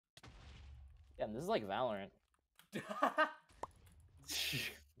Damn, this is like Valorant.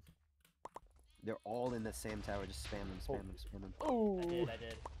 They're all in the same tower. Just spam them, spam them, spam them. Oh, I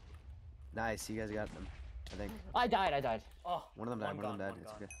did. Nice, you guys got them. I think. I died. Oh, One of them died. One of them died. One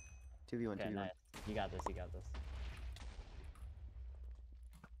It's gone. good. 2v1, Okay, 2v1. nice. You got this.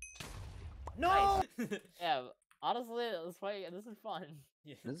 No! Yeah, honestly, this is fun.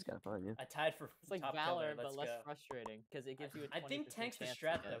 Yeah. This is kind of fun, yeah. I tied for It's like top Valorant, killer. but Let's less go. frustrating because it gives you a 20% I think tank's the chance to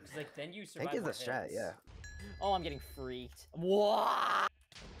strat get though, it. because like then you survive. Tank is more a strat, hits. yeah. Oh, I'm getting freaked. What?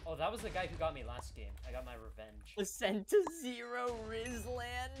 Oh, that was the guy who got me last game. I got my revenge. Sent to zero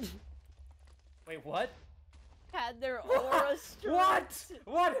Rizland. Wait, what? Had their aura stripped.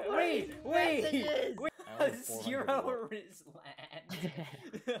 What? Wait! Messages? Zero Rizland.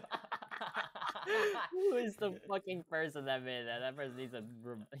 Who is the fucking person that made that? That person needs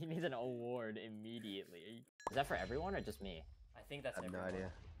he needs an award immediately. Is that for everyone or just me? I think that's I have no everyone.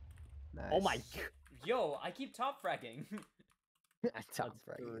 idea. Nice. Oh my god. Yo, I keep top fragging. Top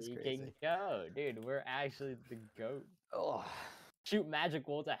frag is crazy. Freaking go, dude. We're actually the GOAT. Oh, Shoot magic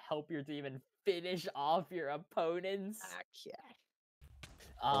wool to help your team and finish off your opponents. yeah.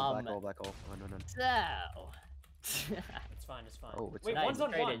 Black hole, Um, black hole. Oh, no. so. It's fine, it's fine. Oh, it's Wait, nice. one's on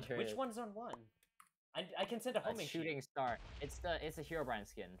Trade one. it, trade Which it. one's on one? I can send a homing Shooting star. It's the Herobrine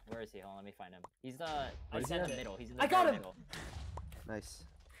skin. Where is he? Hold on, let me find him. He's I he's in sent the it. middle. He's in the I got very him! middle. Nice.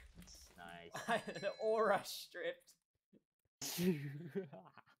 Nice. The aura stripped.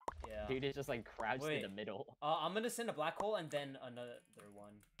 Yeah. Dude is just like crouched in the Wait. middle. I'm gonna send a black hole and then another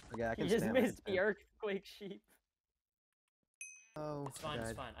one. Okay, I He can just spam, I can missed the spam. earthquake sheep. Oh, It's fine, it's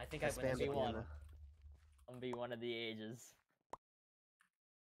died. fine. I think I I win spammed this it, one. Anna. I'm be one of the ages.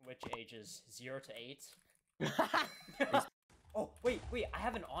 Which ages? 0 to 8? Oh, wait, I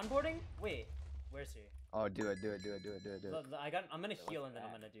have an onboarding? Wait, where's he? Oh, do it. I'm gonna heal and then I'm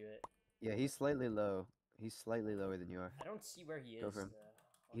that? gonna do it. Yeah, he's slightly low. He's slightly lower than you are. I don't see where he is. Go for him.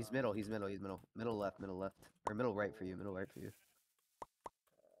 Hold He's on. middle, he's middle. Middle left. Or middle right for you,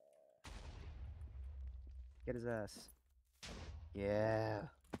 Get his ass. Yeah.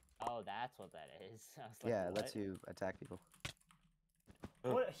 Oh, that's what that is. I was like, Yeah, it what? lets you attack people.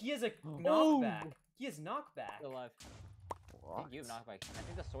 What? He has a Oh. knockback. He has knockback. Still alive. I What? think you have knockback. I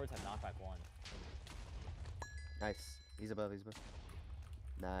think the swords have knockback 1. Nice. He's above.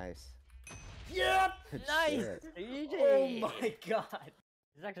 Nice. Yep! Good Nice! shit. GG! Oh my god.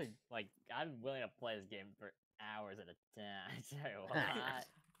 This is actually, like, I'm willing to play this game for hours at a time. I tell you what.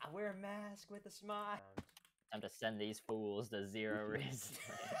 I wear a mask with a smile. Time to send these fools to zero risk.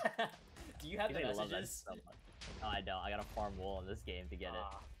 Do you have the I love that messages? so much. No, I don't. I gotta farm wool in this game to get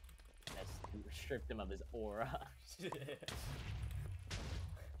Ah. it. I stripped him of his aura.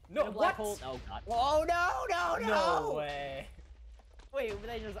 No, The what? black hole. Oh god. Oh no! No way. Wait,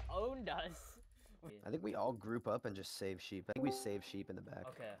 they just owned us. I think we all group up and just save sheep. I think we save sheep in the back.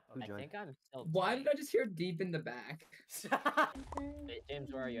 Okay. Who I joined? think I'm still. Why did I just hear deep in the back? Wait,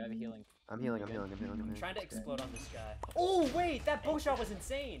 James, where are you? I have healing. I'm healing. I'm trying to It's good. explode on this guy. Oh wait, that bow shot was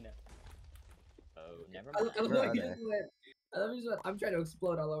insane. Oh, never I mind. love Where how are you just went. I love how you just went, I'm trying to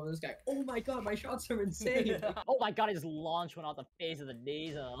explode all over this guy. Oh my god, my shots are insane. Oh my god, I just launched one off the face of the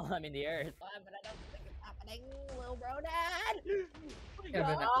diesel. I mean, the earth. But I don't think it's happening, little bro dad. Oh my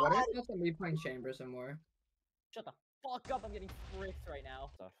Kevin, God. what are your thoughts on me playing Chamber some more? Shut the fuck up, I'm getting fricked right now.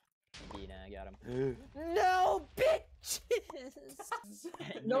 I got him. No, bitches!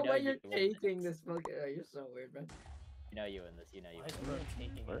 No way you you're win this. taking this fucking. Oh, you're so weird, man. You know you win this, you know you Why is win bro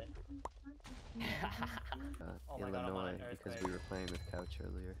taking What? it? Uh, Oh my God, I'm on Illinois, an because earthquake. we were playing with Couch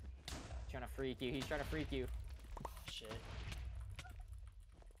earlier. Trying to freak you, he's trying to freak you. Oh, shit.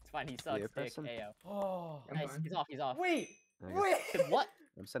 It's fine, he sucks, Yeah, dick, press him. Ayo. Oh. I'm Nice, fine. he's off. Wait. I guess- Wait. What?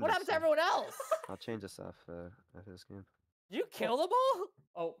 I'm sending What this happened to stuff. everyone else? I'll change this off after this game. Did you kill them all?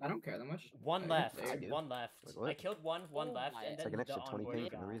 Oh, I don't care that much. one I left. do. One left. Wait, what? I killed one Oh left, my- and It's then like an the extra 20 onboarding ping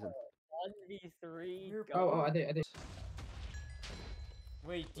for no guy. reason. 1v3. You're- Oh, I did.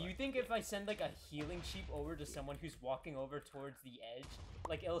 Wait, do you think if I send like a healing sheep over to someone who's walking over towards the edge,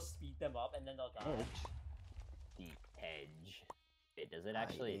 like it'll speed them up and then they'll die? Edge. The edge. Wait, does it I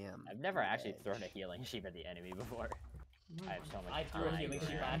actually? am I've never the actually thrown a edge. healing sheep at the enemy before. I have so much I threw a time. healing sheep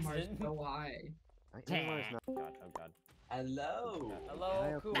man. at Mars accident. so high. Illinois is not. Oh god, oh god. Hello. Hello,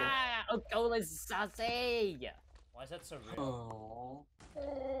 Yeah, cool. Ah, Okola's saucy! Why is that so real?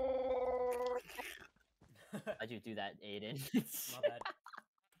 Oh. How'd you do that, Aiden? My bad.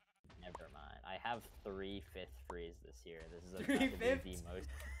 Never mind. I have 3 5th freeze this year. This is Three about to be the fifths? most.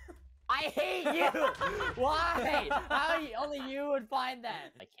 I hate you! Why? How only you would find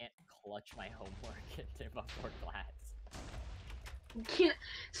that? I can't clutch my homework into before class. Can't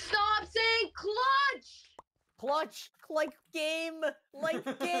stop saying clutch! clutch, like game.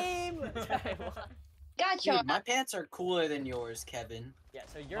 Sorry, what? Gotcha. Dude, my pants are cooler than yours, Kevin. Yeah,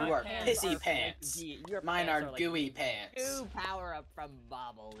 so your You are pants pissy are like pants. your Mine pants are like gooey the pants. Goo power up from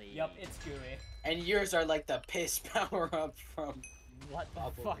Bobbly. Yup, it's gooey. And yours are like the piss power up from. What the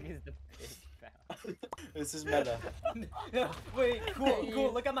Bobbly. fuck is the piss power? This is meta. Wait,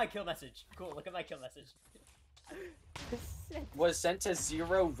 cool, look at my kill message. Cool, look at my kill message. Was sent to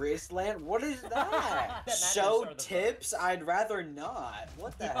 0 Rizland? What is that? That matters Show are the tips? I'd rather not.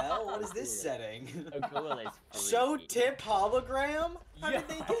 What the hell? What is this setting? So cool is Show freaky. tip hologram? How did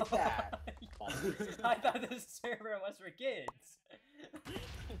they Yo. get that? I thought this server was for kids.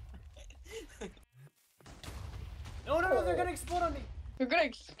 No, they're gonna explode on me. We're gonna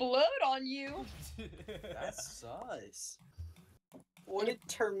explode on you. That's sus. What did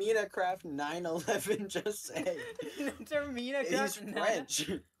Termina Craft 911 just say? Termina He's Craft French.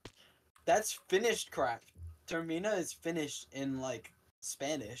 That's finished craft. Termina is finished in like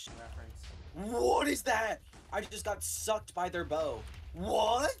Spanish. reference. What is that? I just got sucked by their bow.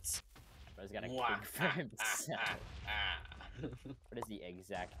 What? I was gonna Mwah. cook for himself. What is the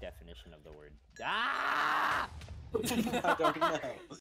exact definition of the word? Ah! I don't know.